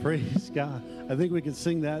Praise God. I think we could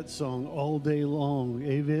sing that song all day long.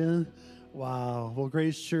 Amen. Wow. Well,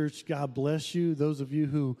 Grace Church, God bless you. Those of you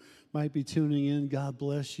who might be tuning in, God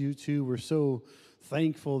bless you too. We're so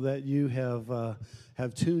thankful that you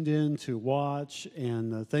have tuned in to watch,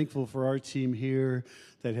 and thankful for our team here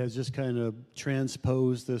that has just kind of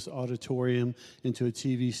transposed this auditorium into a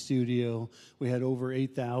TV studio. We had over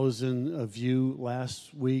 8,000 of you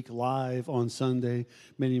last week live on Sunday,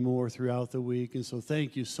 many more throughout the week. And so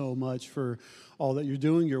thank you so much for all that you're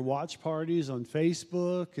doing, your watch parties on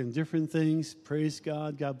Facebook and different things. Praise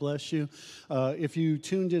God. God bless you. If you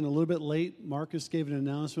tuned in a little bit late, Marcus gave an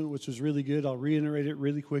announcement, which was really good. I'll reiterate it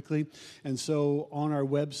really quickly. And so on our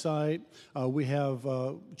website, we have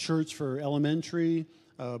church for elementary,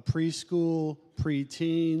 preschool,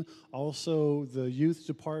 preteen. Also, the youth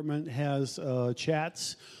department has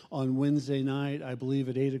chats on Wednesday night, I believe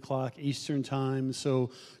at 8 o'clock Eastern time.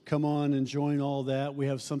 So come on and join all that. We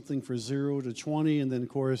have something for 0 to 20, and then, of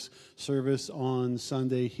course, service on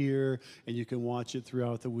Sunday here, and you can watch it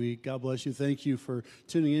throughout the week. God bless you. Thank you for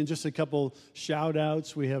tuning in. Just a couple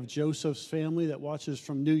shout-outs. We have Joseph's family that watches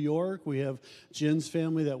from New York. We have Jen's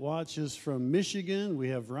family that watches from Michigan. We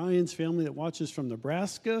have Ryan's family that watches from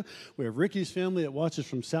Nebraska. We have Ricky's family that watches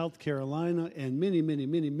from South Carolina, and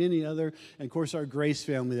many other. And, of course, our Grace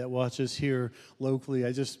family that watches here locally.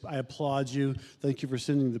 I applaud you. Thank you for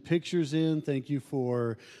sending the pictures in. Thank you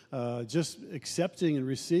for just accepting and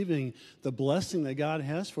receiving the blessing that God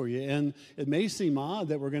has for you. And it may seem odd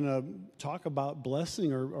that we're going to talk about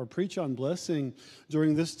blessing or preach on blessing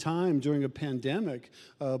during this time, during a pandemic,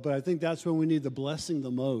 but I think that's when we need the blessing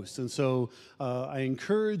the most. And so I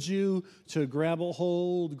encourage you to grab a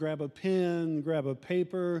hold, grab a pen, grab a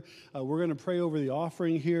paper. We're going to pray over the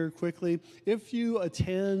offering here quickly. If you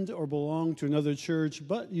attend or belong to another church,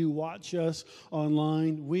 but you watch us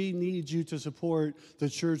online, we need you to support the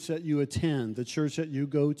church that you attend, the church that you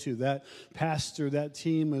go to. That pastor, that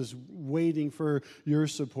team is waiting for your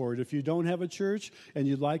support. If you don't have a church and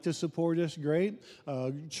you'd like to support us, great.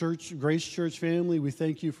 Grace Church family, we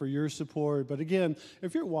thank you for your support. But again,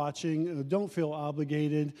 if you're watching, don't feel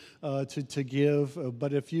obligated to give.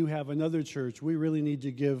 But if you have another church, we really need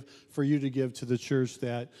to give for you to give to the church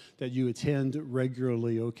that you attend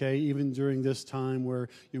regularly, okay? Even during this time where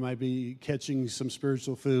you might be catching some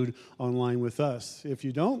spiritual food online with us. If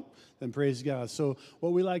you don't, then praise God. So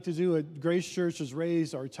what we like to do at Grace Church is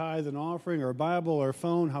raise our tithe and offering, our Bible, our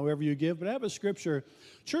phone, however you give. But I have a scripture.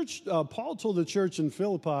 Paul told the church in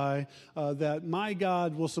Philippi that my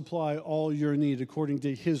God will supply all your need according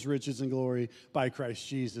to his riches and glory by Christ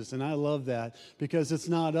Jesus. And I love that because it's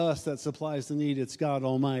not us that supplies the need, it's God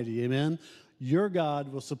Almighty. Amen? Your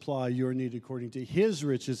God will supply your need according to his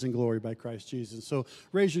riches and glory by Christ Jesus. So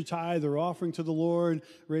raise your tithe or offering to the Lord.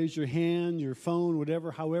 Raise your hand, your phone,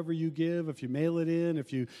 whatever, however you give. If you mail it in,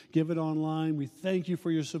 if you give it online, we thank you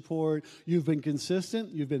for your support. You've been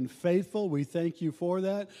consistent. You've been faithful. We thank you for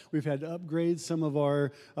that. We've had to upgrade some of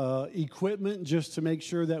our equipment just to make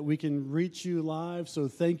sure that we can reach you live. So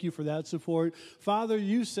thank you for that support. Father,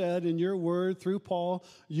 you said in your word through Paul,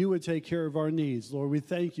 you would take care of our needs. Lord, we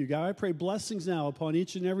thank you. God, I pray blessings now upon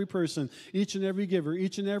each and every person, each and every giver,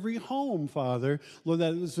 each and every home, Father. Lord,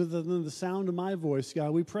 that is within the sound of my voice,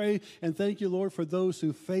 God. We pray and thank you, Lord, for those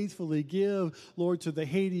who faithfully give, Lord, to the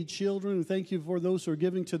Haiti children. We thank you for those who are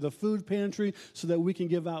giving to the food pantry so that we can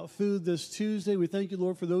give out food this Tuesday. We thank you,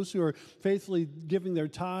 Lord, for those who are faithfully giving their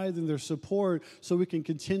tithe and their support so we can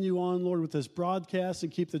continue on, Lord, with this broadcast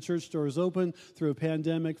and keep the church doors open through a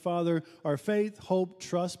pandemic. Father, our faith, hope,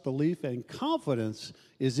 trust, belief, and confidence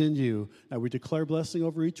is in you. Now we declare blessing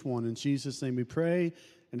over each one. In Jesus' name we pray.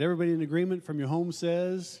 And everybody in agreement from your home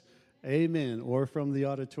says, amen. Or from the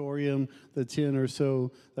auditorium, the 10 or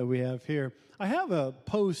so that we have here. I have a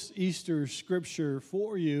post-Easter scripture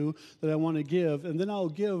for you that I want to give, and then I'll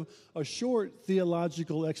give a short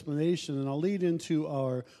theological explanation, and I'll lead into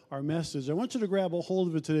our message. I want you to grab a hold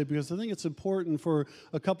of it today because I think it's important for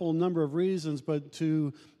a number of reasons, but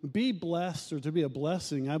to be blessed or to be a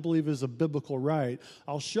blessing, I believe, is a biblical right.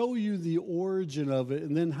 I'll show you the origin of it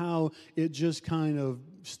and then how it just kind of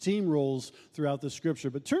steamrolls throughout the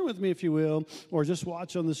scripture. But turn with me, if you will, or just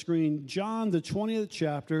watch on the screen, John, the 20th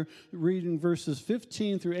chapter, reading verses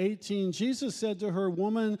 15 through 18. Jesus said to her,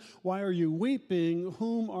 "Woman, why are you weeping?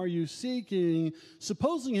 Whom are you seeking?"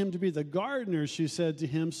 Supposing him to be the gardener, she said to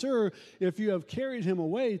him, "Sir, if you have carried him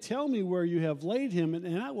away, tell me where you have laid him,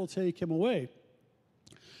 and I will take him away."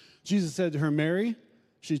 Jesus said to her, "Mary."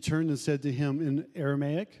 She turned and said to him in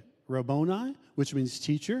Aramaic, "Rabboni," which means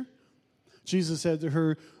teacher. Jesus said to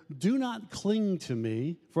her, do not cling to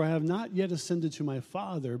me, for I have not yet ascended to my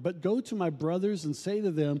Father, but go to my brothers and say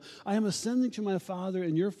to them, I am ascending to my Father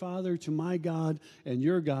and your Father, to my God and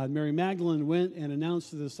your God. Mary Magdalene went and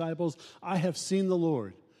announced to the disciples, I have seen the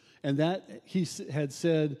Lord. And that he had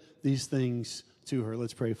said these things to her.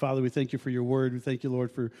 Let's pray. Father, we thank you for your word. We thank you,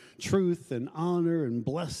 Lord, for truth and honor and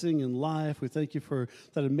blessing and life. We thank you for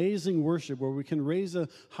that amazing worship where we can raise a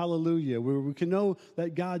hallelujah, where we can know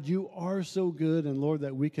that, God, you are so good, and, Lord,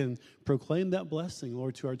 that we can proclaim that blessing,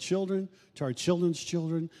 Lord, to our children, to our children's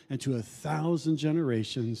children, and to 1,000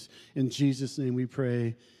 generations. In Jesus' name we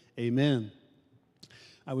pray. Amen.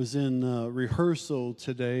 I was in rehearsal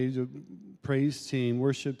today. The praise team,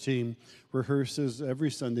 worship team rehearses every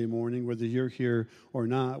Sunday morning, whether you're here or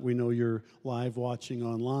not. We know you're live watching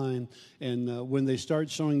online. And when they start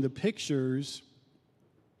showing the pictures,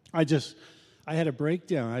 I had a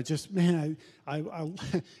breakdown. I just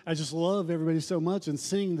love everybody so much, and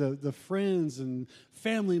seeing the friends and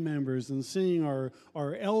family members, and seeing our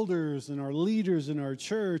elders and our leaders in our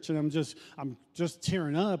church, and I'm just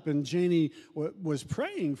tearing up. And Janie was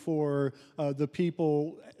praying for the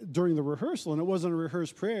people during the rehearsal, and it wasn't a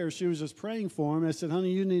rehearsed prayer. She was just praying for them. I said,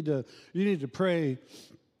 honey, you need to pray.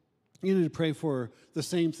 You need to pray for the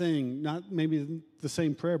same thing, not maybe the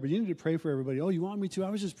same prayer, but you need to pray for everybody. Oh, you want me to? I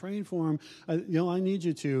was just praying for them. I need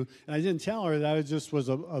you to. And I didn't tell her that. I just was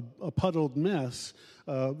a puddled mess,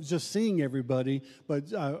 just seeing everybody.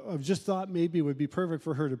 But I just thought maybe it would be perfect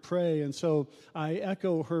for her to pray. And so I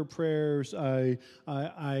echo her prayers. I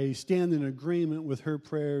stand in agreement with her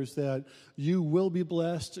prayers that you will be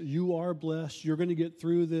blessed. You are blessed. You're going to get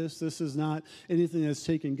through this. This is not anything that's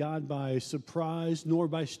taken God by surprise nor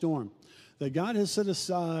by storm. That God has set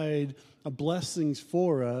aside blessings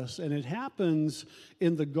for us, and it happens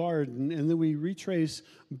in the garden, and then we retrace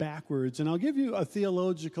backwards. And I'll give you a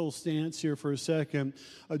theological stance here for a second.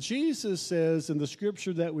 Jesus says in the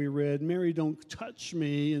scripture that we read, Mary, don't touch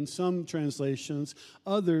me, in some translations.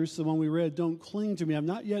 Others, the one we read, don't cling to me. I've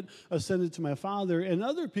not yet ascended to my Father. And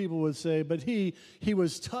other people would say, but he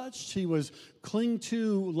was touched, he was clinged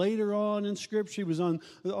to later on in Scripture. He was on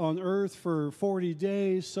earth for 40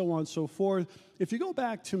 days, so on and so forth. If you go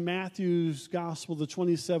back to Matthew's Gospel, the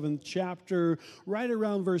 27th chapter, right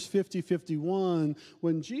around verse 50-51,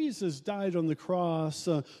 when Jesus died on the cross,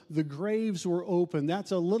 the graves were open.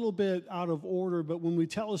 That's a little bit out of order, but when we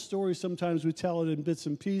tell a story, sometimes we tell it in bits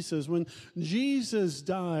and pieces. When Jesus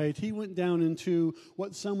died, he went down into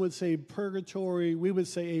what some would say purgatory, we would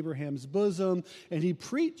say Abraham's bosom, and he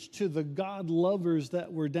preached to the God lovers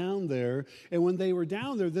that were down there. And when they were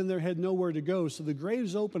down there, then they had nowhere to go. So the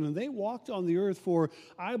graves opened, and they walked on the earth for,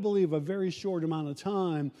 I believe, a very short amount of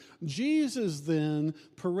time. Jesus then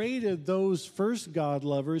paraded those first God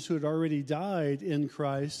lovers who had already died in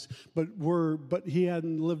Christ, but he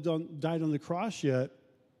hadn't died on the cross yet,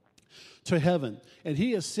 to heaven. And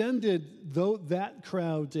he ascended that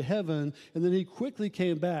crowd to heaven, and then he quickly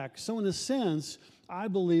came back. So in a sense, I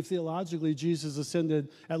believe theologically Jesus ascended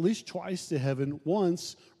at least twice to heaven,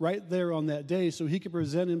 once right there on that day so he could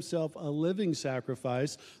present himself a living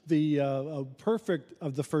sacrifice, the perfect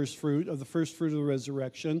of the first fruit of the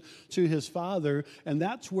resurrection to his Father. And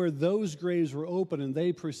that's where those graves were open, and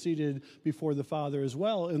they proceeded before the Father as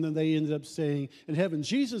well. And then they ended up staying in heaven.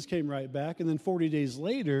 Jesus came right back, and then 40 days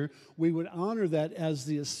later, we would honor that as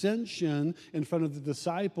the ascension in front of the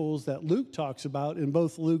disciples that Luke talks about in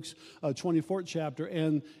both Luke's 24th chapter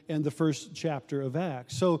and the first chapter of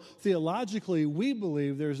Acts. So theologically, we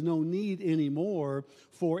believe there's no need anymore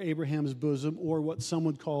for Abraham's bosom, or what some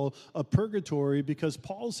would call a purgatory, because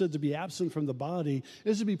Paul said to be absent from the body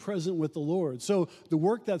is to be present with the Lord. So the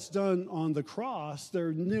work that's done on the cross,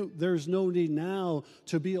 there's no need now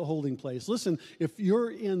to be a holding place. Listen, if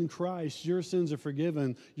you're in Christ, your sins are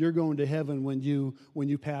forgiven. You're going to heaven when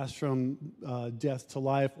you pass from death to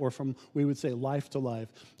life, or from, we would say, life to life.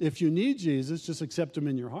 If you need Jesus, just accept him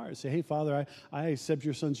in your heart. Say, hey, Father, I accept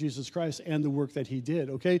your Son, Jesus Christ, and the work that he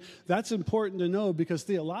did, okay? That's important to know, because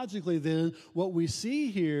theologically then, what we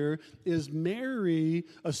see here is Mary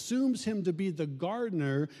assumes him to be the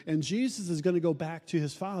gardener, and Jesus is going to go back to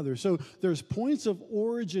his Father. So there's points of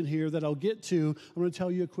origin here that I'll get to. I'm going to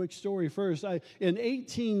tell you a quick story first. In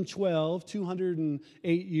 1812,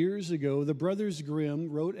 208 years ago, the Brothers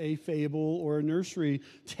Grimm wrote a fable or a nursery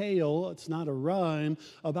tale, it's not a rhyme,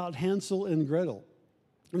 about Hansel and Gretel.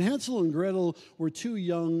 And Hansel and Gretel were two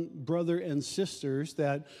young brother and sisters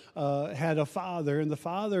that had a father, and the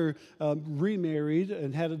father remarried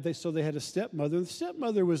and so they had a stepmother. And the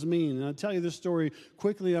stepmother was mean. And I'll tell you this story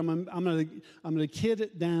quickly. I'm going to kid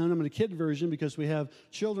it down. I'm going to kid version because we have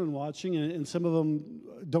children watching, and some of them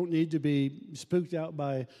don't need to be spooked out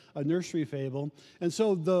by a nursery fable. And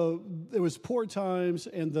so it was poor times,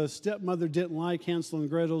 and the stepmother didn't like Hansel and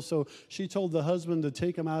Gretel, so she told the husband to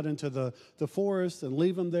take them out into the forest and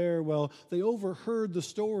leave them there. Well, they overheard the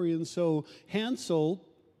story, and so Hansel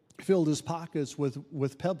filled his pockets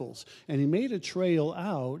with pebbles, and he made a trail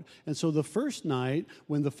out. And so the first night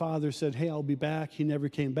when the father said, hey, I'll be back, he never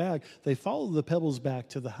came back. They followed the pebbles back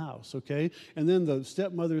to the house, okay? And then the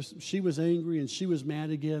stepmother, she was angry and she was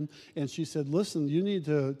mad again, and she said, listen, you need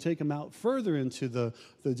to take him out further into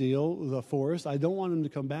the forest. I don't want him to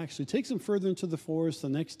come back. So he takes him further into the forest the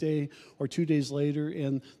next day or 2 days later,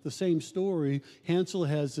 and the same story. Hansel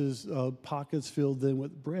has his pockets filled then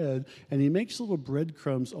with bread, and he makes little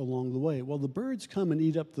breadcrumbs along the way. Well, the birds come and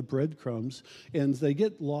eat up the breadcrumbs, and they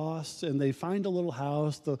get lost, and they find a little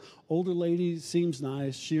house. The older lady seems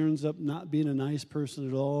nice. She ends up not being a nice person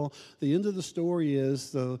at all. The end of the story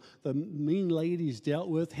is the mean lady's dealt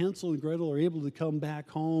with. Hansel and Gretel are able to come back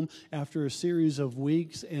home after a series of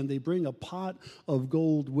weeks, and they bring a pot of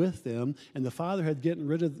gold with them. And the father had gotten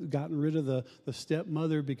rid of the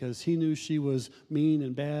stepmother because he knew she was mean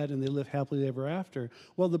and bad, and they lived happily ever after.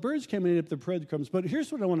 Well, the birds came and ate up the breadcrumbs. But here's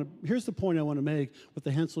the point I want to make with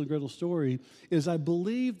the Hansel and Gretel story is I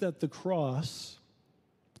believe that the cross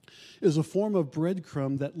is a form of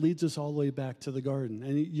breadcrumb that leads us all the way back to the garden.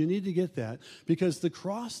 And you need to get that, because the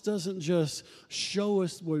cross doesn't just show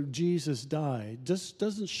us where Jesus died. Just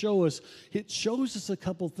doesn't show us. It shows us a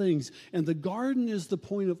couple things. And the garden is the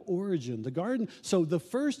point of origin. The garden, so the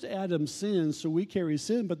first Adam sinned, so we carry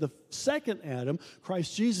sin, but the second Adam,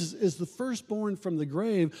 Christ Jesus, is the firstborn from the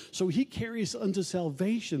grave, so he carries unto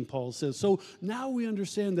salvation, Paul says. So now we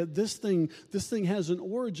understand that this thing has an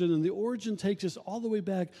origin, and the origin takes us all the way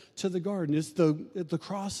back to the garden. It's the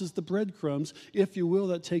cross is the breadcrumbs, if you will,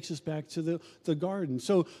 that takes us back to the garden.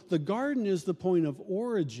 So the garden is the point of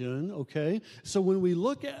origin, okay? So when we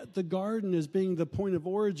look at the garden as being the point of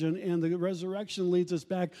origin and the resurrection leads us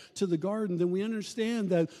back to the garden, then we understand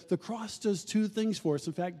that the cross does two things for us.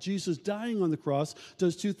 In fact, Jesus dying on the cross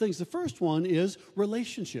does two things. The first one is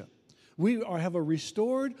relationship. We have a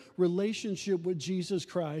restored relationship with Jesus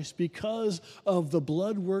Christ because of the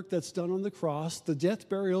blood work that's done on the cross, the death,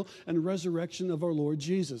 burial, and resurrection of our Lord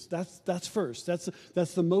Jesus. That's first.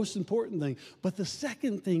 That's the most important thing. But the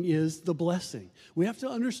second thing is the blessing. We have to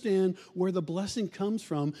understand where the blessing comes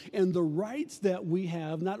from and the rights that we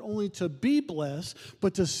have, not only to be blessed,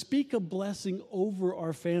 but to speak a blessing over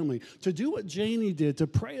our family, to do what Janie did, to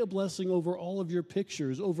pray a blessing over all of your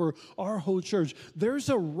pictures, over our whole church. There's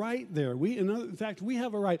a right there. In fact, we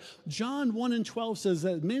have a right. John 1:12 says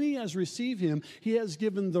that many as receive him, he has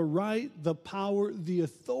given the right, the power, the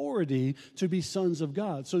authority to be sons of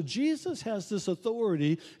God. So Jesus has this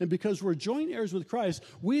authority, and because we're joint heirs with Christ,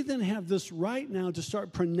 we then have this right now to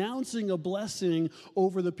start pronouncing a blessing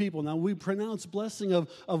over the people. Now, we pronounce blessing of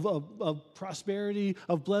prosperity,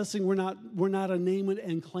 of blessing. We're not a name it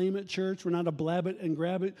and claim it church. We're not a blab it and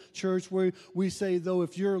grab it church where we say, though,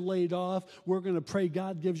 if you're laid off, we're going to pray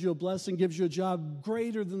God gives you a blessing, gives you a job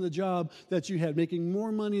greater than the job that you had, making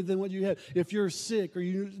more money than what you had. If you're sick or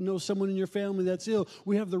you know someone in your family that's ill,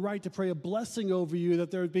 we have the right to pray a blessing over you, that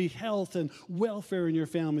there would be health and welfare in your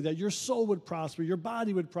family, that your soul would prosper, your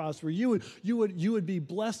body would prosper, you would be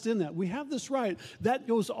blessed in that. We have this right. That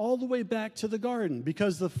goes all the way back to the garden,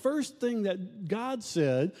 because the first thing that God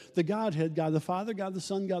said, the Godhead, God the Father, God the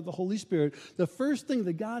Son, God the Holy Spirit, the first thing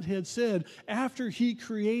the Godhead said after he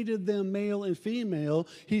created them male and female,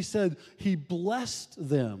 he said he blessed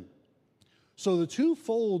them. So the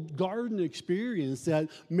twofold garden experience that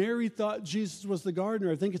Mary thought Jesus was the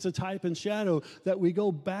gardener, I think it's a type and shadow that we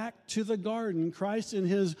go back to the garden. Christ in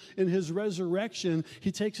his resurrection,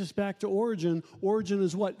 he takes us back to origin. Origin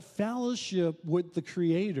is what? Fellowship with the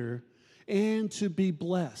Creator and to be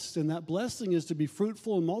blessed. And that blessing is to be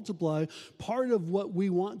fruitful and multiply. Part of what we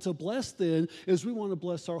want to bless then is we want to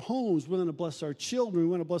bless our homes. We want to bless our children. We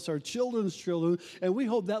want to bless our children's children. And we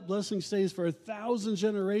hope that blessing stays for 1,000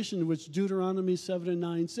 generations, which Deuteronomy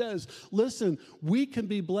 7:9 says. Listen, we can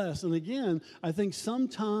be blessed. And again, I think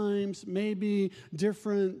sometimes maybe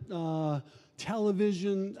different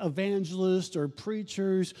television evangelists or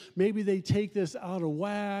preachers, maybe they take this out of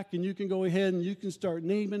whack, and you can go ahead and you can start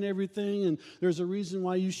naming everything, and there's a reason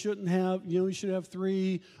why you shouldn't have, you should have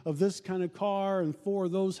 3 of this kind of car and 4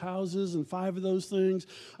 of those houses and 5 of those things.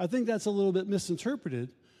 I think that's a little bit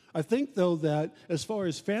misinterpreted. I think, though, that as far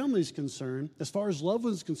as family is concerned, as far as loved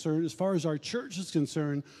ones concerned, as far as our church is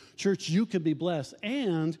concerned, church, you can be blessed,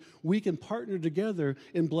 and we can partner together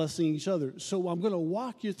in blessing each other. So I'm going to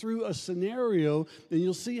walk you through a scenario, and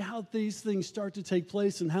you'll see how these things start to take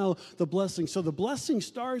place and how the blessing. So the blessing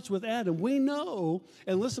starts with Adam. We know,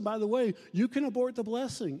 and listen, by the way, you can abort the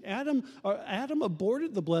blessing. Adam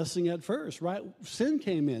aborted the blessing at first, right? Sin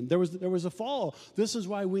came in. There was a fall. This is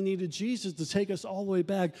why we needed Jesus to take us all the way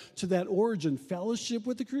back to that origin, fellowship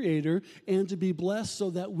with the Creator, and to be blessed so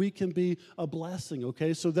that we can be a blessing,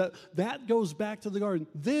 okay? So that goes back to the garden.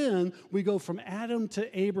 Then we go from Adam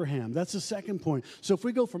to Abraham. That's the second point. So if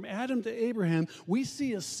we go from Adam to Abraham, we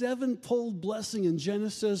see a sevenfold blessing in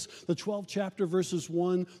Genesis, the 12th chapter, verses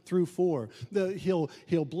 1 through 4.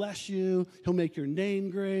 He'll bless you. He'll make your name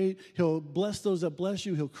great. He'll bless those that bless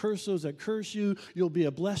you. He'll curse those that curse you. You'll be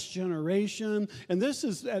a blessed generation. And this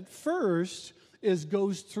is, at first,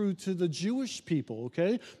 goes through to the Jewish people,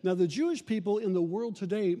 okay? Now, the Jewish people in the world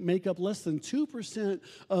today make up less than 2%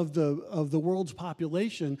 of the world's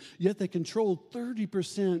population, yet they control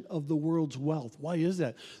 30% of the world's wealth. Why is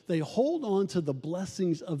that? They hold on to the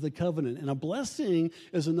blessings of the covenant, and a blessing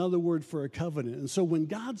is another word for a covenant. And so when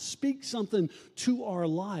God speaks something to our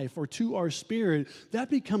life or to our spirit, that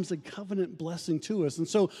becomes a covenant blessing to us. And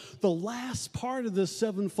so the last part of this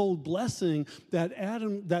sevenfold blessing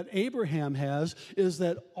that Abraham has is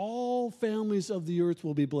that all families of the earth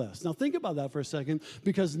will be blessed. Now think about that for a second,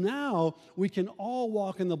 because now we can all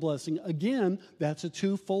walk in the blessing. Again, that's a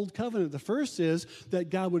twofold covenant. The first is that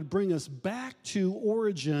God would bring us back to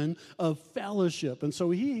origin of fellowship. And so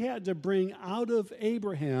he had to bring out of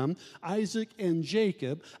Abraham, Isaac, and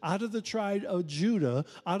Jacob, out of the tribe of Judah,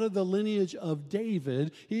 out of the lineage of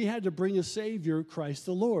David, he had to bring a Savior, Christ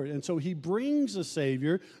the Lord. And so he brings a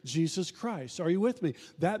Savior, Jesus Christ. Are you with me?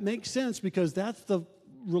 That makes sense, because that's the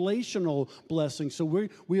relational blessing. So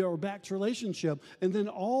we are back to relationship. And then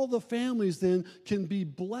all the families then can be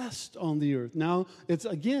blessed on the earth. Now, it's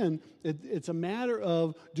a matter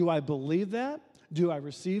of, do I believe that? Do I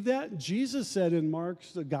receive that? Jesus said in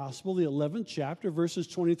Mark's Gospel, the 11th chapter, verses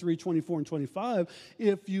 23, 24, and 25,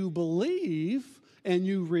 if you believe and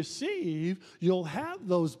you receive, you'll have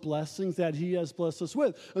those blessings that he has blessed us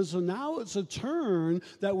with. And so now it's a turn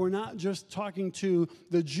that we're not just talking to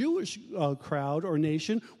the Jewish crowd or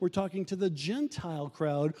nation, we're talking to the Gentile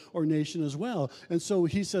crowd or nation as well. And so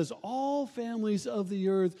he says, all families of the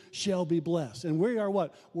earth shall be blessed. And we are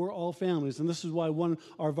what? We're all families. And this is why one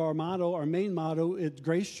of our main motto at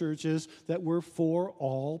Grace Church is that we're for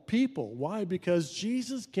all people. Why? Because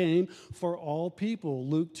Jesus came for all people,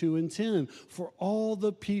 Luke 2 and 10, for all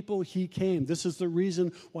the people he came. This is the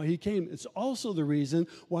reason why he came. It's also the reason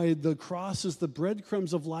why the cross is the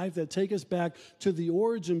breadcrumbs of life that take us back to the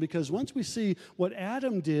origin, because once we see what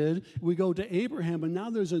Adam did, we go to Abraham, and now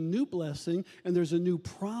there's a new blessing and there's a new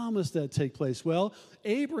promise that takes place. Well,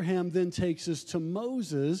 Abraham then takes us to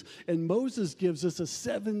Moses, and Moses gives us a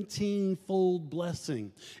 17-fold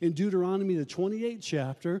blessing in Deuteronomy, the 28th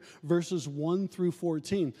chapter, verses 1 through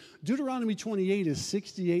 14. Deuteronomy 28 is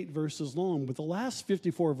 68 verses long, but the last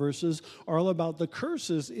 54 verses are all about the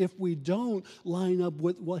curses if we don't line up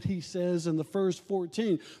with what he says in the first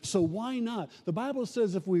 14. So why not? The Bible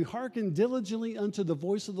says if we hearken diligently unto the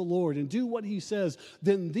voice of the Lord and do what he says,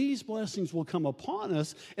 then these blessings will come upon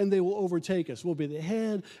us and they will overtake us. We'll be the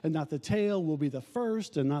head and not the tail. We'll be the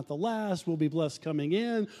first and not the last. We'll be blessed coming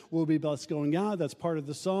in. We'll be blessed going out. That's part of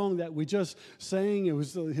the song that we just sang. It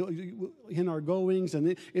was in our goings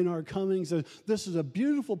and in our comings. This is a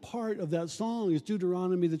beautiful part of that song, is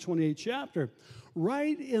Deuteronomy, the 28th chapter.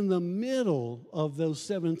 Right in the middle of those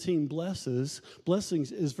 17 blessings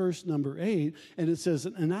is verse number 8, and it says,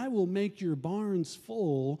 and I will make your barns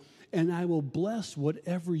full, and I will bless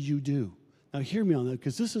whatever you do. Now hear me on that,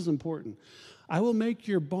 because this is important. I will make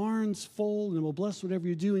your barns full and will bless whatever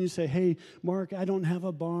you do. And you say, hey, Mark, I don't have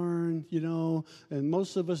a barn, and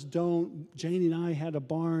most of us don't. Janie and I had a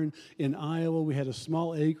barn in Iowa. We had a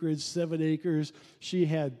small acreage, 7 acres. She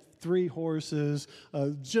had 3 horses,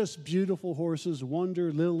 just beautiful horses,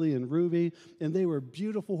 Wonder, Lily, and Ruby. And they were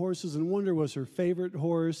beautiful horses, and Wonder was her favorite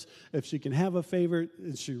horse. If she can have a favorite,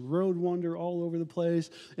 and she rode Wonder all over the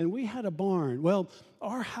place. And we had a barn. Well,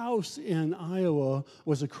 our house in Iowa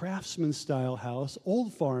was a craftsman-style house,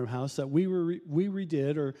 old farmhouse that we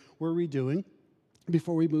redid or were redoing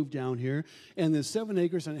before we moved down here. And the 7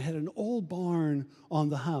 acres, and it had an old barn on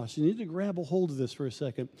the house. You need to grab a hold of this for a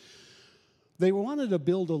second. They wanted to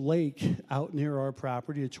build a lake out near our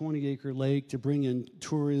property, a 20-acre lake, to bring in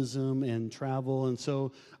tourism and travel. And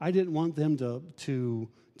so I didn't want them to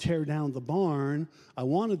tear down the barn. I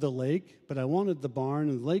wanted the lake, but I wanted the barn,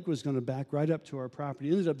 and the lake was going to back right up to our property.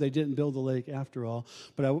 Ended up they didn't build the lake after all.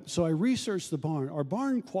 So I researched the barn. Our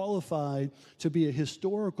barn qualified to be a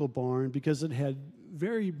historical barn because it had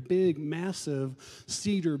very big, massive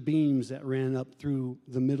cedar beams that ran up through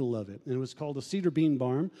the middle of it. And it was called a cedar beam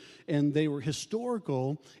barn, and they were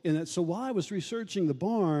historical in that. So while I was researching the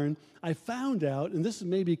barn, I found out, and this is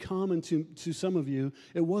maybe common to some of you,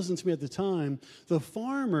 it wasn't to me at the time, the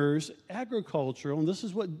farmers, agricultural, and this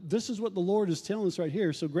is what the Lord is telling us right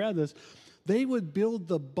here, so grab this, they would build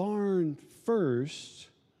the barn first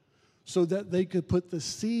so that they could put the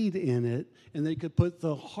seed in it, and they could put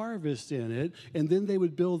the harvest in it, and then they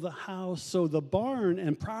would build the house. So the barn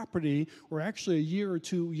and property were actually a year or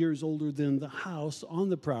 2 years older than the house on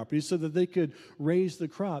the property so that they could raise the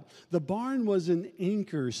crop. The barn was an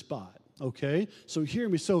anchor spot. Okay, so hear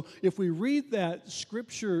me. So if we read that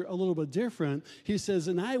scripture a little bit different, he says,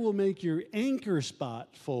 and I will make your anchor spot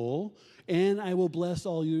full, and I will bless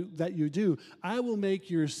all you that you do. I will make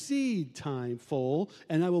your seed time full,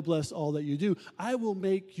 and I will bless all that you do. I will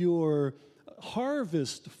make your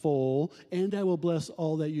harvest full, and I will bless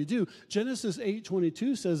all that you do. Genesis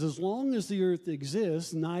 8:22 says, as long as the earth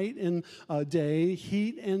exists, night and day,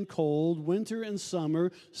 heat and cold, winter and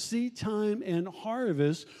summer, seed time and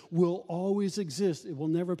harvest will always exist. It will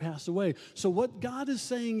never pass away. So what God is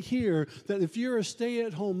saying here, that if you're a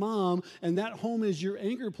stay-at-home mom and that home is your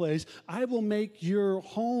anchor place, I will make your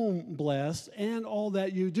home blessed and all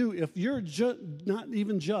that you do. If you're not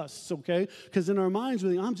even just, okay? Because in our minds,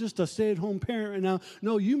 we think, I'm just a stay-at-home parent right now.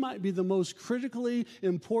 No, you might be the most critically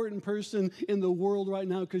important person in the world right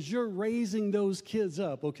now because you're raising those kids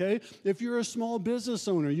up, okay? If you're a small business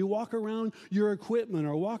owner, you walk around your equipment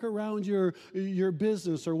or walk around your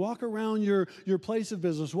business or walk around your place of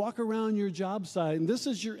business, walk around your job site, and this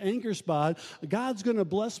is your anchor spot. God's going to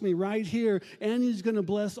bless me right here, and he's going to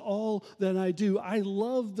bless all that I do. I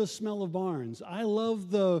love the smell of barns. I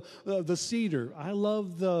love the cedar. I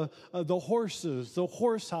love the horses, the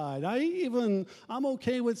horsehide. I'm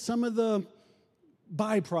okay with some of the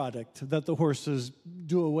byproduct that the horses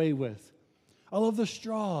do away with. I love the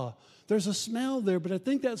straw. There's a smell there, but I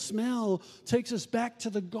think that smell takes us back to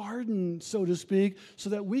the garden, so to speak, so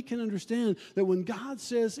that we can understand that when God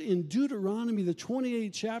says in Deuteronomy, the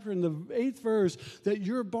 28th chapter, in the 8th verse, that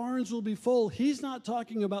your barns will be full, he's not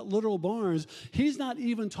talking about literal barns. He's not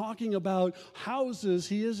even talking about houses.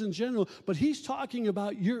 He is in general, but he's talking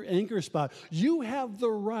about your anchor spot. You have the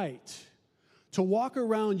right to walk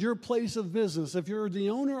around your place of business, if you're the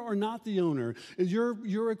owner or not the owner,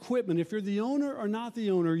 your equipment, if you're the owner or not the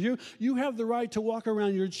owner, you have the right to walk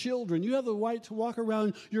around your children. You have the right to walk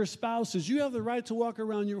around your spouses. You have the right to walk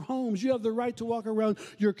around your homes. You have the right to walk around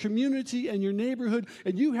your community and your neighborhood,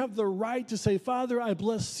 and you have the right to say, Father, I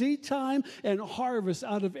bless seed time and harvest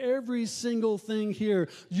out of every single thing here.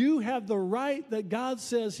 You have the right that God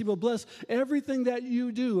says he will bless everything that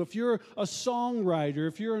you do. If you're a songwriter,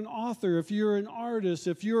 if you're an author, if you're an artist,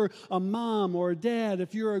 if you're a mom or a dad,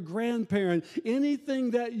 if you're a grandparent,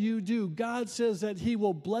 anything that you do, God says that he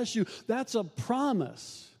will bless you. That's a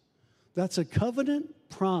promise. That's a covenant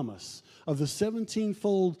promise of the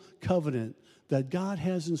 17-fold covenant that God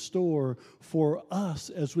has in store for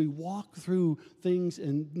us as we walk through things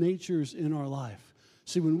and natures in our life.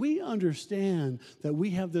 See, when we understand that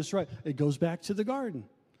we have this right, it goes back to the garden.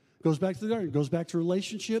 Goes back to the garden, goes back to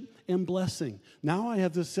relationship and blessing. Now I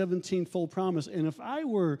have this 17-fold promise. And if I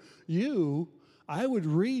were you, I would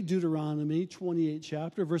read Deuteronomy 28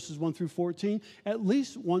 chapter, verses 1 through 14, at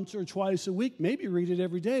least once or twice a week. Maybe read it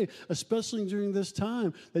every day, especially during this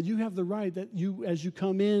time, that you have the right that you, as you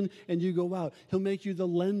come in and you go out, he'll make you the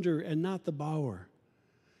lender and not the borrower.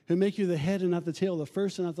 He'll make you the head and not the tail, the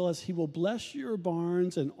first and not the last. He will bless your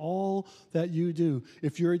barns and all that you do.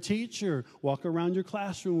 If you're a teacher, walk around your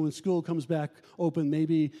classroom when school comes back open,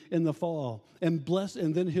 maybe in the fall, and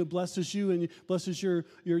then he'll blesses you and blesses your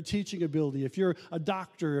teaching ability. If you're a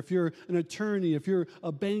doctor, if you're an attorney, if you're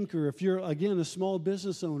a banker, if you're, again, a small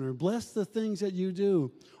business owner, bless the things that you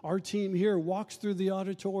do. Our team here walks through the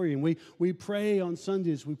auditorium. We pray on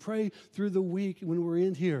Sundays. We pray through the week when we're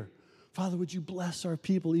in here. Father, would you bless our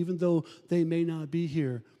people even though they may not be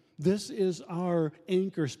here? This is our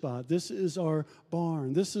anchor spot. This is our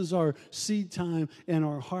barn. This is our seed time and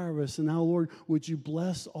our harvest. And now, Lord, would you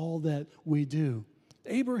bless all that we do?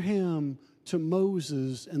 Abraham to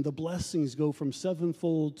Moses, and the blessings go from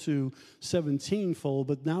 7-fold to 17-fold,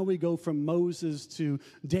 but now we go from Moses to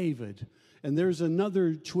David. And there's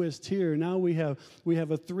another twist here. Now we have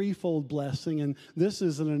a threefold blessing, and this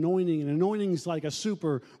is an anointing. An anointing is like a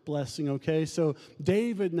super blessing, okay? So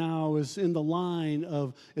David now is in the line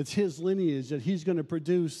of, it's his lineage that he's going to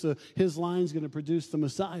produce, his line's going to produce the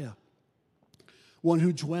Messiah, one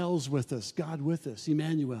who dwells with us, God with us,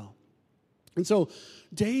 Emmanuel. And so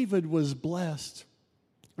David was blessed,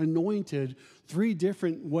 anointed, 3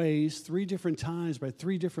 different ways, 3 different times by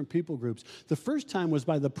 3 different people groups. The first time was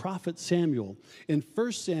by the prophet Samuel. In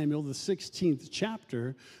 1 Samuel, the 16th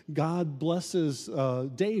chapter, God blesses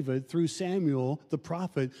David through Samuel, the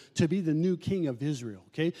prophet, to be the new king of Israel,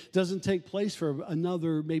 okay? Doesn't take place for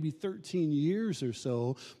another maybe 13 years or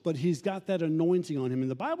so, but he's got that anointing on him. And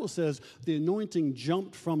the Bible says the anointing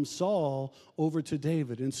jumped from Saul over to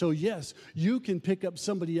David. And so, yes, you can pick up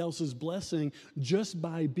somebody else's blessing just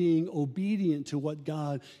by being obedient to what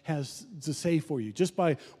God has to say for you, just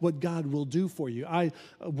by what God will do for you. I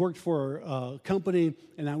worked for a company,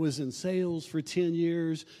 and I was in sales for 10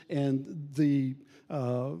 years, and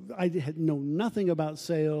I had known nothing about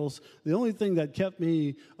sales. The only thing that kept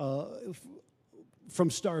me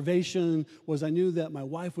from starvation was I knew that my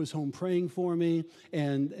wife was home praying for me,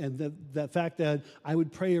 and that fact that I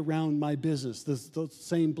would pray around my business, the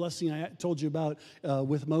same blessing I told you about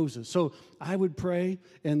with Moses. So I would pray,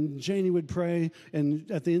 and Janie would pray, and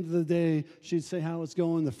at the end of the day, she'd say how it's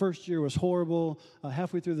going. The first year was horrible.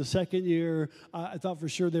 Halfway through the second year, I thought for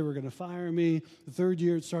sure they were going to fire me. The third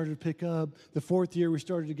year, it started to pick up. The fourth year, we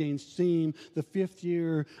started to gain steam. The fifth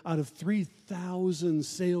year, out of 3,000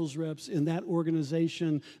 sales reps in that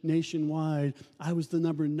organization nationwide, I was the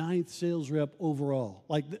number 9th sales rep overall.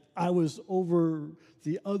 Like, I was over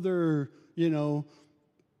the other,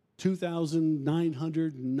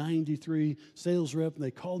 2,993 sales rep, and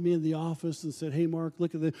they called me in the office and said, "Hey, Mark,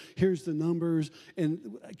 look at here's the numbers,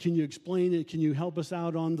 and can you explain it? Can you help us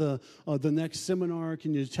out on the next seminar?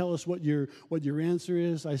 Can you tell us what your answer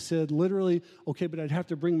is?" I said, literally, "Okay, but I'd have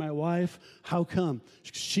to bring my wife." "How come?"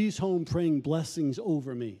 "She's home praying blessings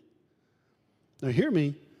over me." Now, hear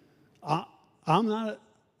me. I'm not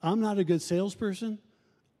a good salesperson.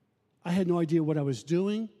 I had no idea what I was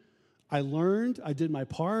doing. I learned, I did my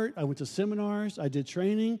part, I went to seminars, I did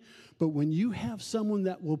training, but when you have someone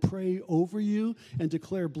that will pray over you and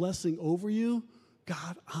declare blessing over you,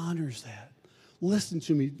 God honors that. Listen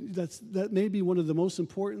to me, that may be one of the most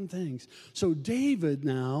important things. So David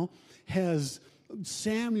now has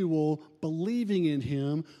Samuel believing in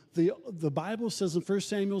him. The Bible says in 1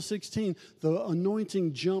 Samuel 16, the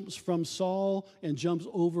anointing jumps from Saul and jumps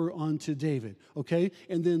over onto David, okay?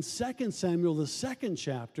 And then 2 Samuel, the 2nd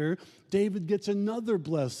chapter, David gets another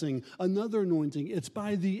blessing, another anointing. It's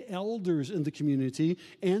by the elders in the community,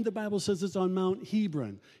 and the Bible says it's on Mount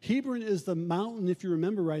Hebron. Hebron is the mountain, if you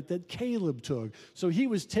remember right, that Caleb took. So he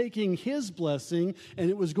was taking his blessing, and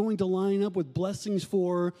it was going to line up with blessings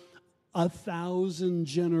for 1,000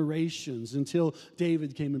 generations until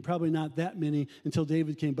David came, and probably not that many until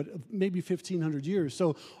David came, but maybe 1,500 years.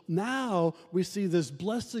 So now we see this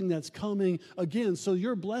blessing that's coming again. So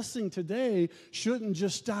your blessing today shouldn't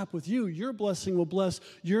just stop with you. Your blessing will bless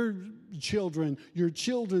your children, your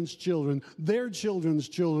children's children, their children's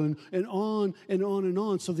children, and on and on and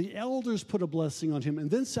on. So the elders put a blessing on him.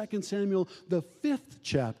 And then 2 Samuel, the 5th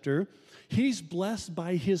chapter, he's blessed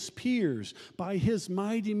by his peers, by his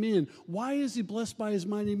mighty men. Why is he blessed by his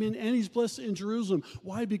mighty men? And he's blessed in Jerusalem.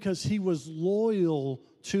 Why? Because he was loyal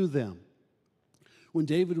to them. When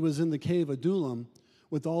David was in the cave of Adullam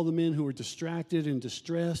with all the men who were distracted and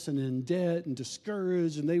distressed and in debt and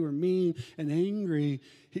discouraged, and they were mean and angry,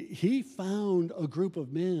 he found a group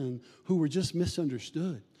of men who were just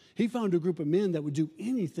misunderstood. He found a group of men that would do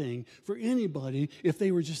anything for anybody if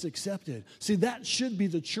they were just accepted. See, that should be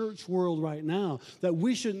the church world right now, that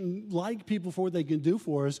we shouldn't like people for what they can do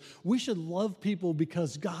for us. We should love people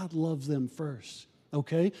because God loves them first,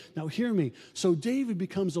 okay? Now, hear me. So David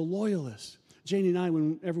becomes a loyalist. Janie and I,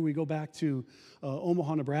 whenever we go back to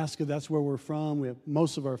Omaha, Nebraska, that's where we're from. We have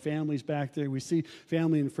most of our families back there. We see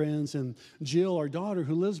family and friends. And Jill, our daughter,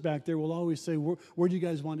 who lives back there, will always say, where do you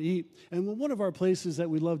guys want to eat? And one of our places that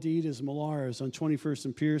we love to eat is Milara's on 21st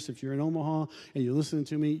and Pierce. If you're in Omaha and you're listening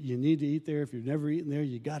to me, you need to eat there. If you've never eaten there,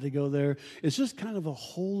 you got to go there. It's just kind of a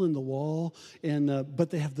hole in the wall. But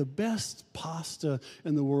they have the best pasta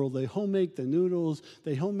in the world. They home-make the noodles.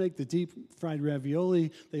 They home-make the deep-fried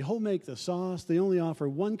ravioli. They home-make the sauce. They only offer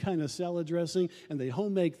one kind of salad dressing, and they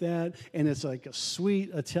home-make that, and it's like a sweet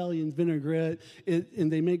Italian vinaigrette,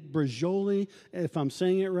 and they make braciole, if I'm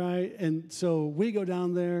saying it right. And so we go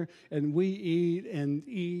down there, and we eat and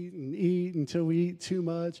eat and eat until we eat too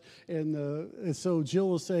much. And so Jill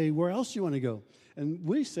will say, "Where else do you want to go?" And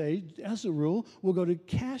we say, as a rule, we'll go to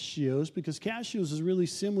Casio's because Casio's is really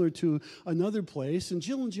similar to another place. And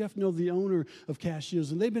Jill and Jeff know the owner of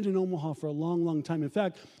Casio's, and they've been in Omaha for a long, long time. In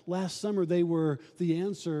fact, last summer they were the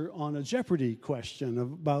answer on a Jeopardy question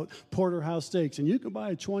about porterhouse steaks. And you can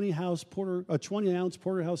buy a 20-ounce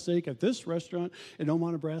porterhouse steak at this restaurant in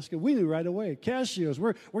Omaha, Nebraska. We knew right away, Casio's.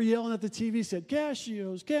 We're yelling at the TV, said,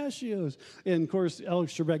 Casio's, Casio's. And, of course,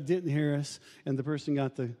 Alex Trebek didn't hear us, and the person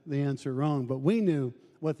got the answer wrong. But we knew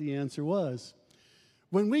what the answer was.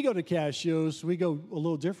 When we go to Casio's, we go a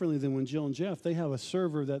little differently than when Jill and Jeff. They have a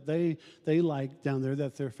server that they like down there,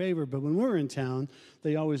 that's their favorite. But when we're in town,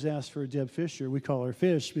 they always ask for Deb Fisher. We call her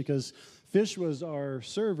Fish because Fish was our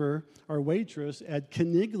server, our waitress at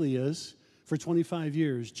Caniglia's for 25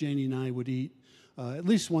 years. Janie and I would eat at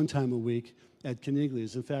least one time a week at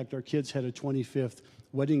Caniglia's. In fact, our kids had a 25th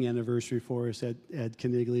wedding anniversary for us at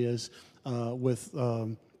Caniglia's with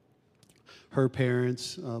her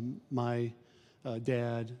parents, my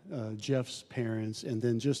dad, Jeff's parents, and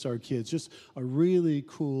then just our kids. Just a really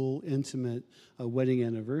cool, intimate wedding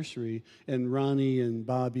anniversary. And Ronnie and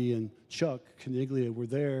Bobby and Chuck Caniglia were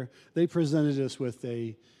there. They presented us with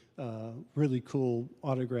a really cool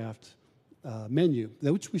autographed menu,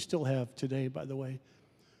 which we still have today, by the way.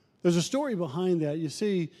 There's a story behind that. You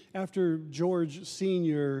see, after George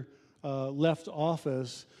Sr. Left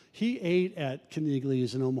office, he ate at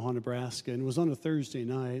Caniglia's in Omaha, Nebraska, and it was on a Thursday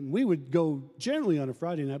night. And we would go generally on a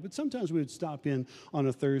Friday night, but sometimes we would stop in on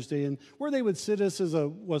a Thursday. And where they would sit us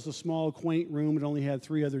was a small, quaint room. It only had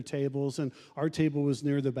 3 other tables, and our table was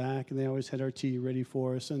near the back, and they always had our tea ready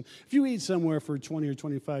for us. And if you eat somewhere for 20 or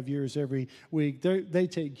 25 years every week, they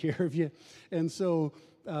take care of you. And so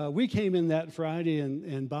we came in that Friday,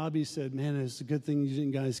 and Bobby said, man, it's a good thing you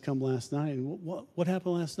didn't guys come last night. And what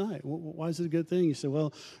happened last night? Why is it a good thing? He said,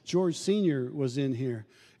 well, George Sr. was in here.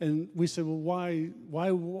 And we said, well,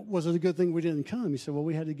 why was it a good thing we didn't come? He said, well,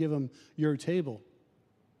 we had to give him your table.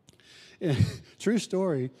 And, true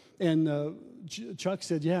story. And Chuck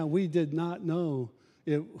said, yeah, we did not know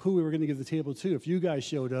who we were going to give the table to, if you guys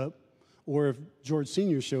showed up or if George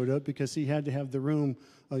Sr. showed up, because he had to have the room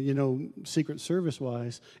Secret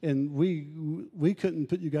Service-wise, and we couldn't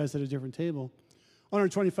put you guys at a different table. On our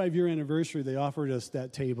 25-year anniversary, they offered us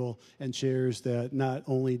that table and chairs that not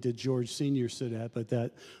only did George Sr. sit at, but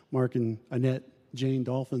that Mark and Annette Jane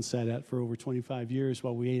Dolphin sat at for over 25 years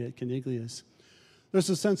while we ate at Caniglia's. There's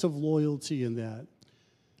a sense of loyalty in that.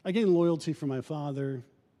 I gained loyalty from my father.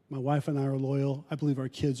 My wife and I are loyal. I believe our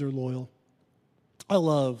kids are loyal. I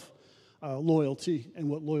love loyalty and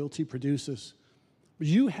what loyalty produces.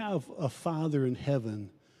 You have a Father in heaven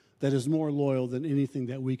that is more loyal than anything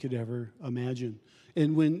that we could ever imagine.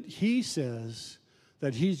 And when he says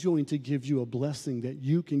that he's going to give you a blessing that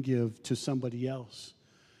you can give to somebody else,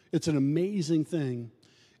 it's an amazing thing.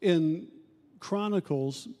 In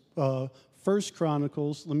Chronicles, 1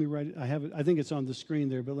 Chronicles, let me write it. I have it. I think it's on the screen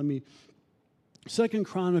there, but 2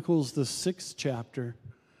 Chronicles, the 6th chapter.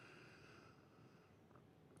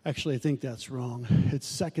 Actually, I think that's wrong.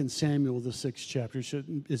 It's 2 Samuel, the 6th chapter.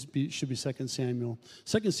 It should be 2 Samuel.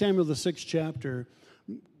 2 Samuel, the 6th chapter,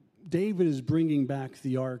 David is bringing back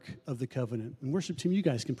the Ark of the Covenant. And worship team, you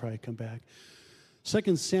guys can probably come back.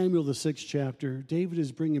 2 Samuel, the 6th chapter, David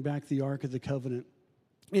is bringing back the Ark of the Covenant.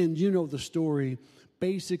 And you know the story.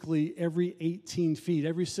 Basically, every 18 feet,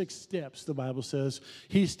 every 6 steps, the Bible says,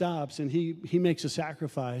 he stops and he makes a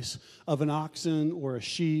sacrifice of an oxen or a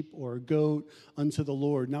sheep or a goat unto the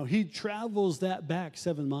Lord. Now, he travels that back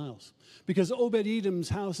 7 miles because Obed-Edom's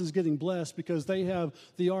house is getting blessed because they have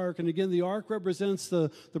the ark. And again, the ark represents the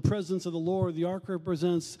presence of the Lord. The ark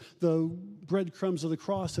represents the breadcrumbs of the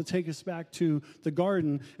cross to take us back to the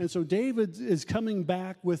garden. And so David is coming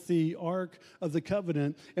back with the Ark of the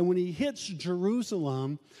Covenant. And when he hits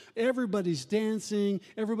Jerusalem, everybody's dancing.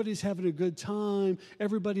 Everybody's having a good time.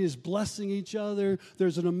 Everybody is blessing each other.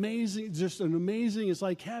 There's an amazing, it's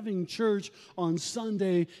like having church on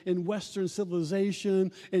Sunday in Western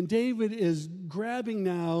civilization. And David is grabbing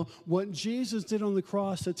now what Jesus did on the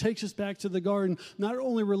cross that takes us back to the garden. Not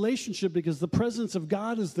only relationship, because the presence of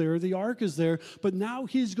God is there, the ark is there, but now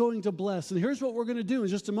he's going to bless. And here's what we're going to do in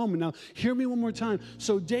just a moment. Now, hear me one more time.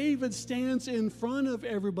 So David stands in front of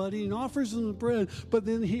everybody and offers them the bread, but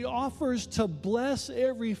then he offers to bless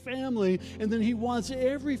every family, and then he wants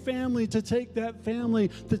every family to take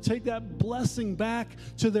that blessing back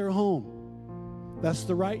to their home. That's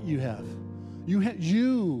the right you have.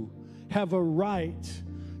 You have a right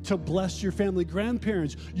to bless your family.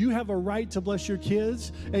 Grandparents, you have a right to bless your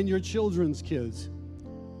kids and your children's kids.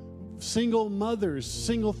 Single mothers,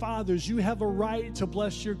 single fathers, you have a right to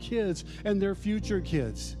bless your kids and their future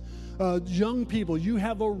kids. Young people, you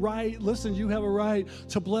have a right, listen, you have a right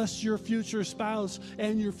to bless your future spouse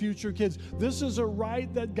and your future kids. This is a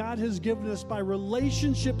right that God has given us by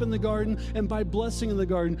relationship in the garden and by blessing in the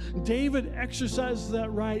garden. David exercises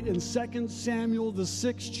that right in 2 Samuel, the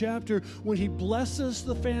 6th chapter, when he blesses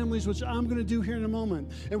the families, which I'm going to do here in a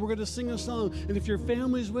moment. And we're going to sing a song. And if your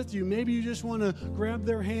family's with you, maybe you just want to grab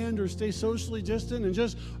their hand or stay socially distant and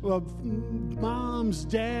just moms,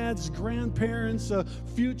 dads, grandparents,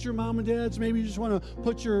 future mom and dads, maybe you just want to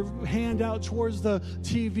put your hand out towards the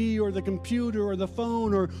TV or the computer or the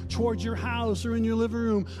phone or towards your house or in your living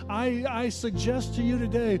room. I suggest to you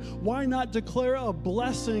today, why not declare a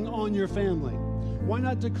blessing on your family? Why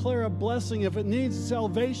not declare a blessing if it needs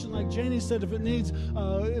salvation, like Janie said, if it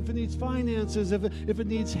needs finances, if it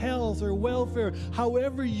needs health or welfare,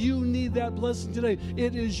 however you need that blessing today,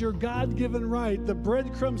 it is your God-given right. The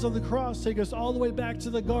breadcrumbs of the cross take us all the way back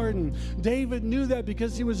to the garden. David knew that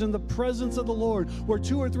because he was in the presence of the Lord. Where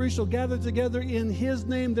 2 or 3 shall gather together in his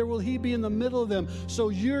name, there will he be in the middle of them. So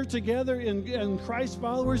you're together in Christ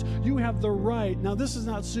followers, you have the right. Now, this is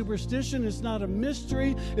not superstition. It's not a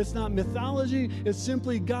mystery. It's not mythology. It's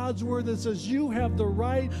simply God's word that says you have the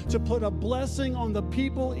right to put a blessing on the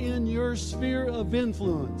people in your sphere of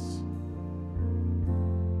influence.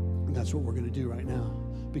 And that's what we're going to do right now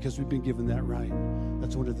because we've been given that right.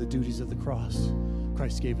 That's one of the duties of the cross.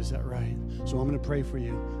 Christ gave us that right. So I'm going to pray for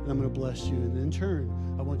you, and I'm going to bless you. And in turn,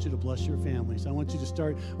 I want you to bless your families. I want you to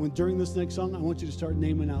start, during this next song, I want you to start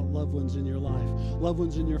naming out loved ones in your life, loved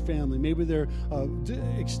ones in your family. Maybe they're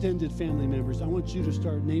extended family members. I want you to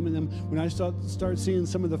start naming them. When I start seeing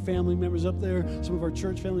some of the family members up there, some of our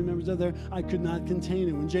church family members up there, I could not contain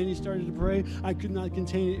it. When Janie started to pray, I could not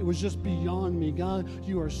contain it. It was just beyond me. God,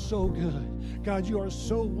 you are so good. God, you are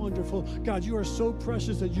so wonderful. God, you are so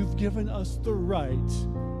precious that you've given us the right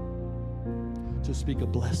to speak a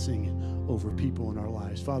blessing over people in our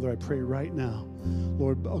lives. Father, I pray right now,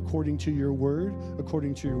 Lord, according to your word,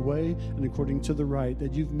 according to your way, and according to the right,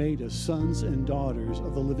 that you've made us sons and daughters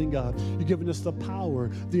of the living God. You've given us the power,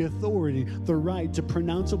 the authority, the right to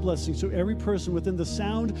pronounce a blessing. So every person within the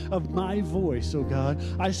sound of my voice, oh God,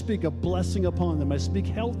 I speak a blessing upon them. I speak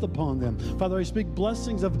health upon them. Father, I speak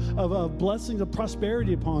blessings of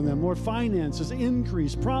prosperity upon them. Lord, finances,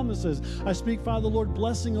 increase, promises. I speak, Father, Lord,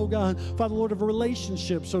 blessing, oh God, Father, Lord, of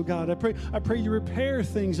relationships, oh God. I pray you repair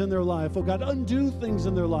things in their life, oh God, undo things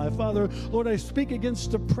in their life. Father, Lord, I speak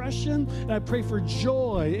against depression, and I pray for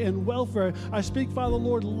joy and welfare. I speak, Father,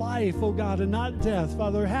 Lord, life, oh God, and not death.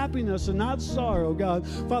 Father, happiness and not sorrow, God.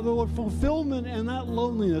 Father, Lord, fulfillment and not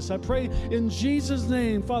loneliness. I pray in Jesus'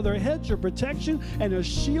 name, Father, a hedge of protection and a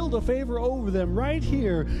shield of favor over them right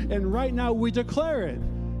here and right now. We declare it,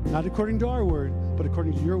 not according to our word, but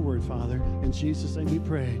according to your word, Father. In Jesus' name we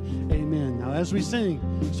pray. Amen. Now, as we sing,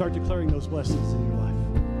 start declaring those blessings in your life.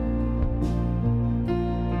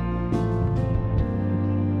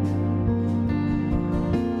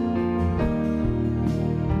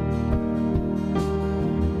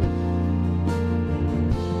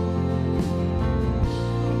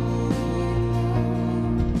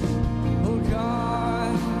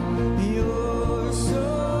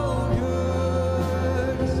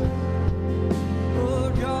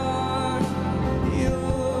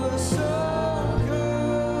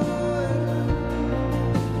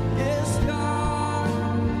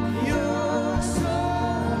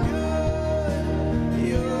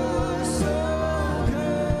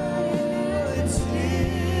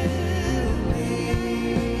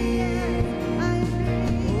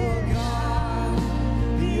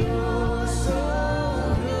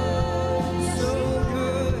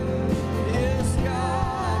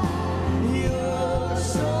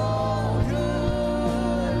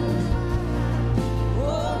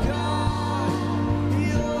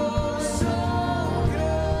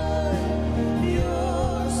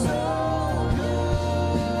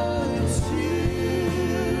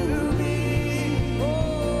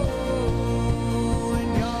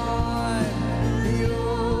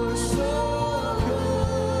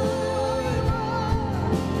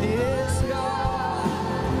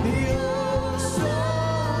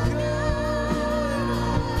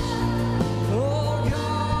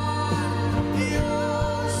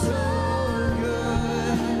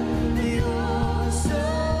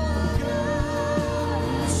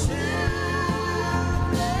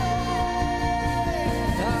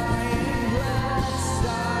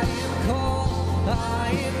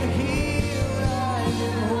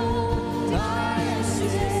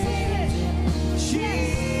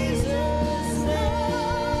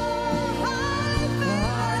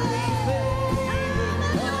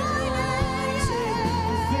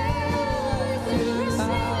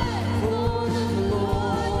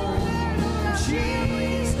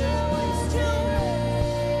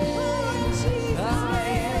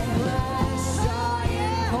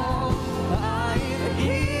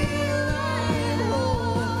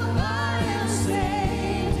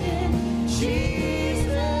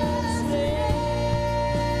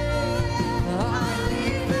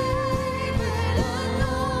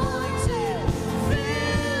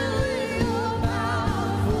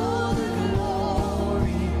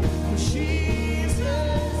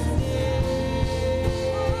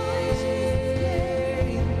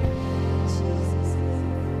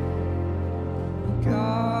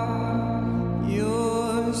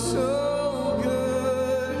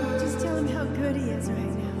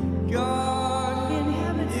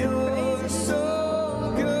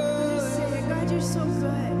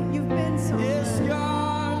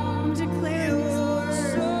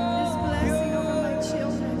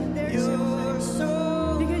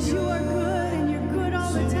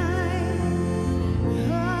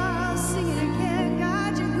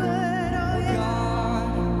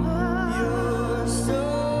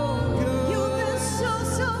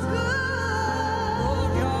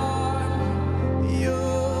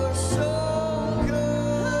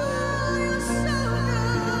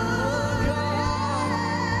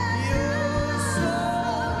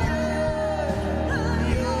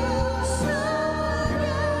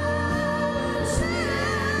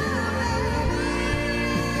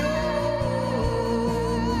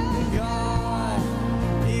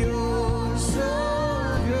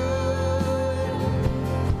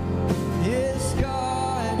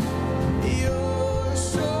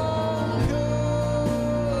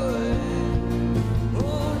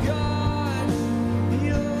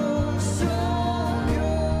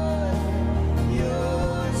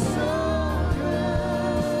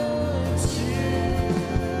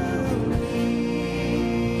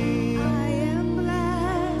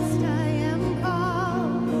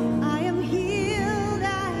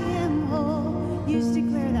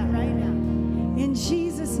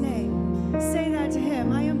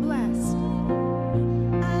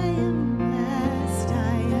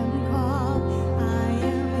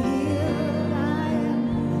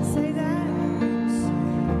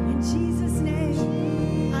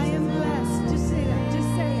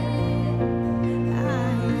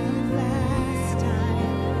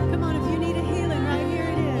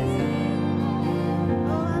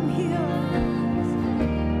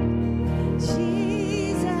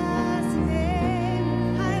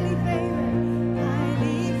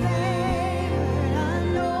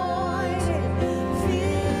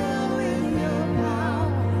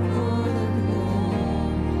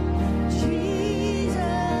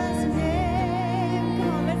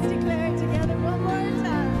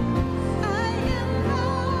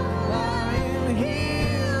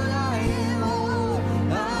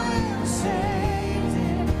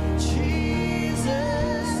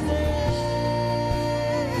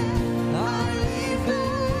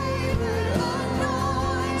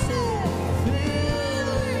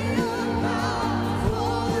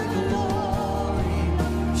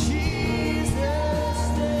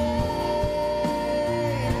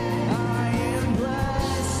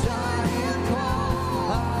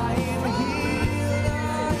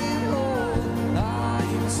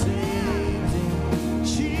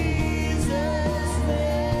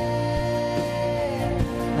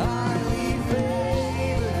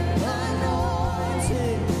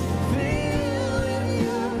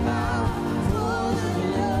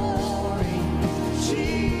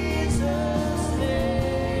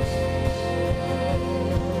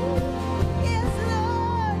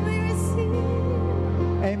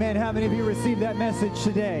 how many of you received that message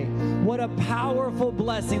today? What a powerful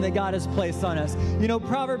blessing that God has placed on us. You know,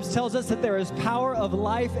 Proverbs tells us that there is power of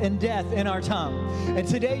life and death in our tongue. And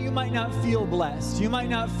today you might not feel blessed. You might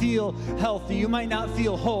not feel healthy. You might not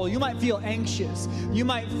feel whole. You might feel anxious. You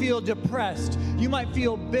might feel depressed. You might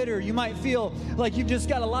feel bitter. You might feel like you've just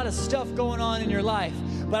got a lot of stuff going on in your life.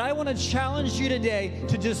 But I want to challenge you today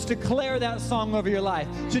to just declare that song over your life.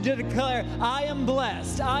 To declare, I am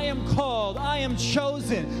blessed. I am called. I am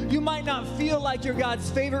chosen. You might not feel like you're God's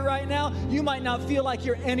favorite right now. You might not feel like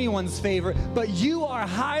you're anyone's favorite. But you are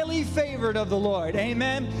highly favored of the Lord.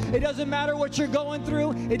 Amen? It doesn't matter what you're going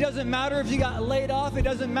through. It doesn't matter if you got laid off. It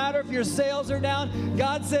doesn't matter if your sales are down.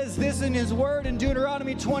 God says this in His Word in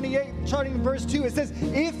Deuteronomy 28, starting in verse 2. It says,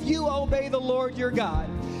 if you obey the Lord your God,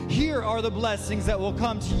 here are the blessings that will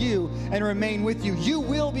come to you and remain with you. You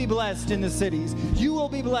will be blessed in the cities. You will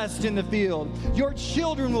be blessed in the field. Your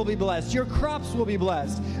children will be blessed. Your crops will be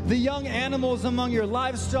blessed. The young animals among your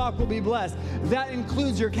livestock will be blessed. That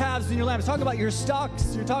includes your calves and your lambs. Talk about your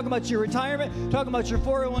stocks. You're talking about your retirement. Talking about your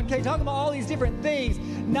 401k. Talking about all these different things.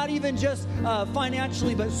 Not even just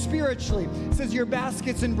financially, but spiritually. It says your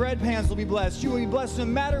baskets and bread pans will be blessed. You will be blessed no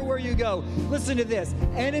matter where you go. Listen to this.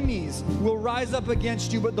 Enemies will rise up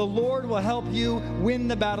against you, but the Lord will help you win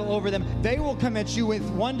the battle over them. They will come at you with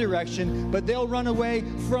one direction, but they'll run away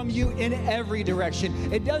from you in every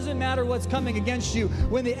direction. It doesn't matter what's coming against you.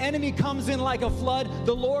 When the enemy comes in like a flood,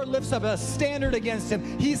 the Lord lifts up a standard against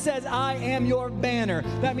him. He says, I am your banner.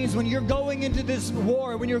 That means when you're going into this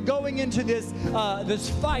war, when you're going into this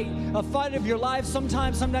fight, a fight of your life,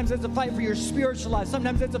 sometimes it's a fight for your spiritual life.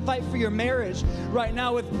 Sometimes it's a fight for your marriage. Right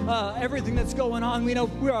now with everything that's going on, we know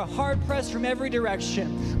we are hard pressed from every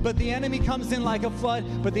direction. But the enemy comes in like a flood,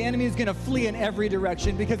 but the enemy is going to flee in every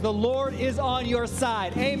direction because the Lord is on your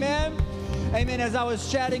side. Amen? Amen. As I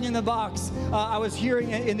was chatting in the box, I was hearing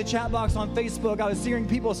in the chat box on Facebook, I was hearing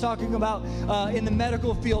people talking about in the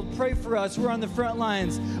medical field, pray for us. We're on the front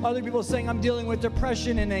lines. Other people saying, I'm dealing with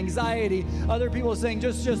depression and anxiety. Other people saying,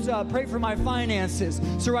 just pray for my finances.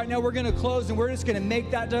 So right now we're going to close and we're just going to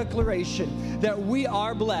make that declaration that we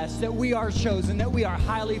are blessed, that we are chosen, that we are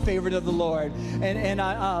highly favored of the Lord. And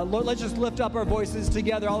Lord, let's just lift up our voices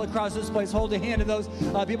together all across this place. Hold a hand to those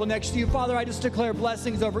people next to you. Father, I just declare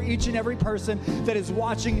blessings over each and every person that is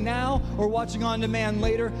watching now or watching on demand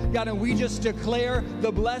later. God, and we just declare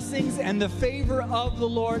the blessings and the favor of the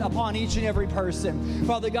Lord upon each and every person.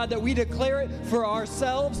 Father God, that we declare it for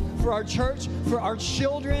ourselves, for our church, for our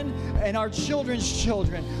children, and our children's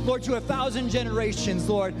children. Lord, to 1,000 generations,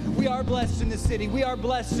 Lord, we are blessed in the city. We are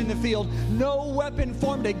blessed in the field. No weapon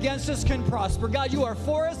formed against us can prosper. God, you are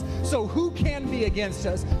for us, so who can be against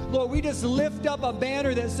us? Lord, we just lift up a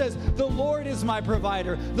banner that says, the Lord is my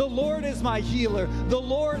provider. The Lord is my healer. The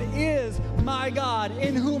Lord is my God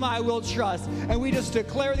in whom I will trust. And we just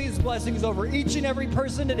declare these blessings over each and every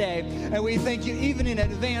person today. And we thank you even in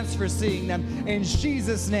advance for seeing them. In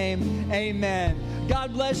Jesus' name, amen.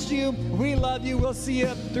 God bless you. We love you. We'll see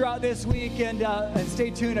you throughout this week. And stay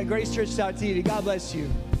tuned at gracechurch.tv. God bless you.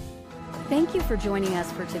 Thank you for joining us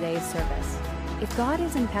for today's service. If God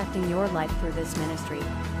is impacting your life through this ministry,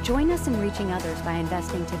 join us in reaching others by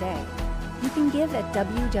investing today. You can give at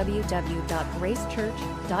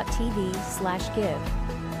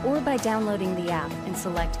www.gracechurch.tv/give or by downloading the app and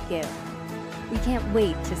select Give. We can't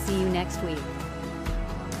wait to see you next week.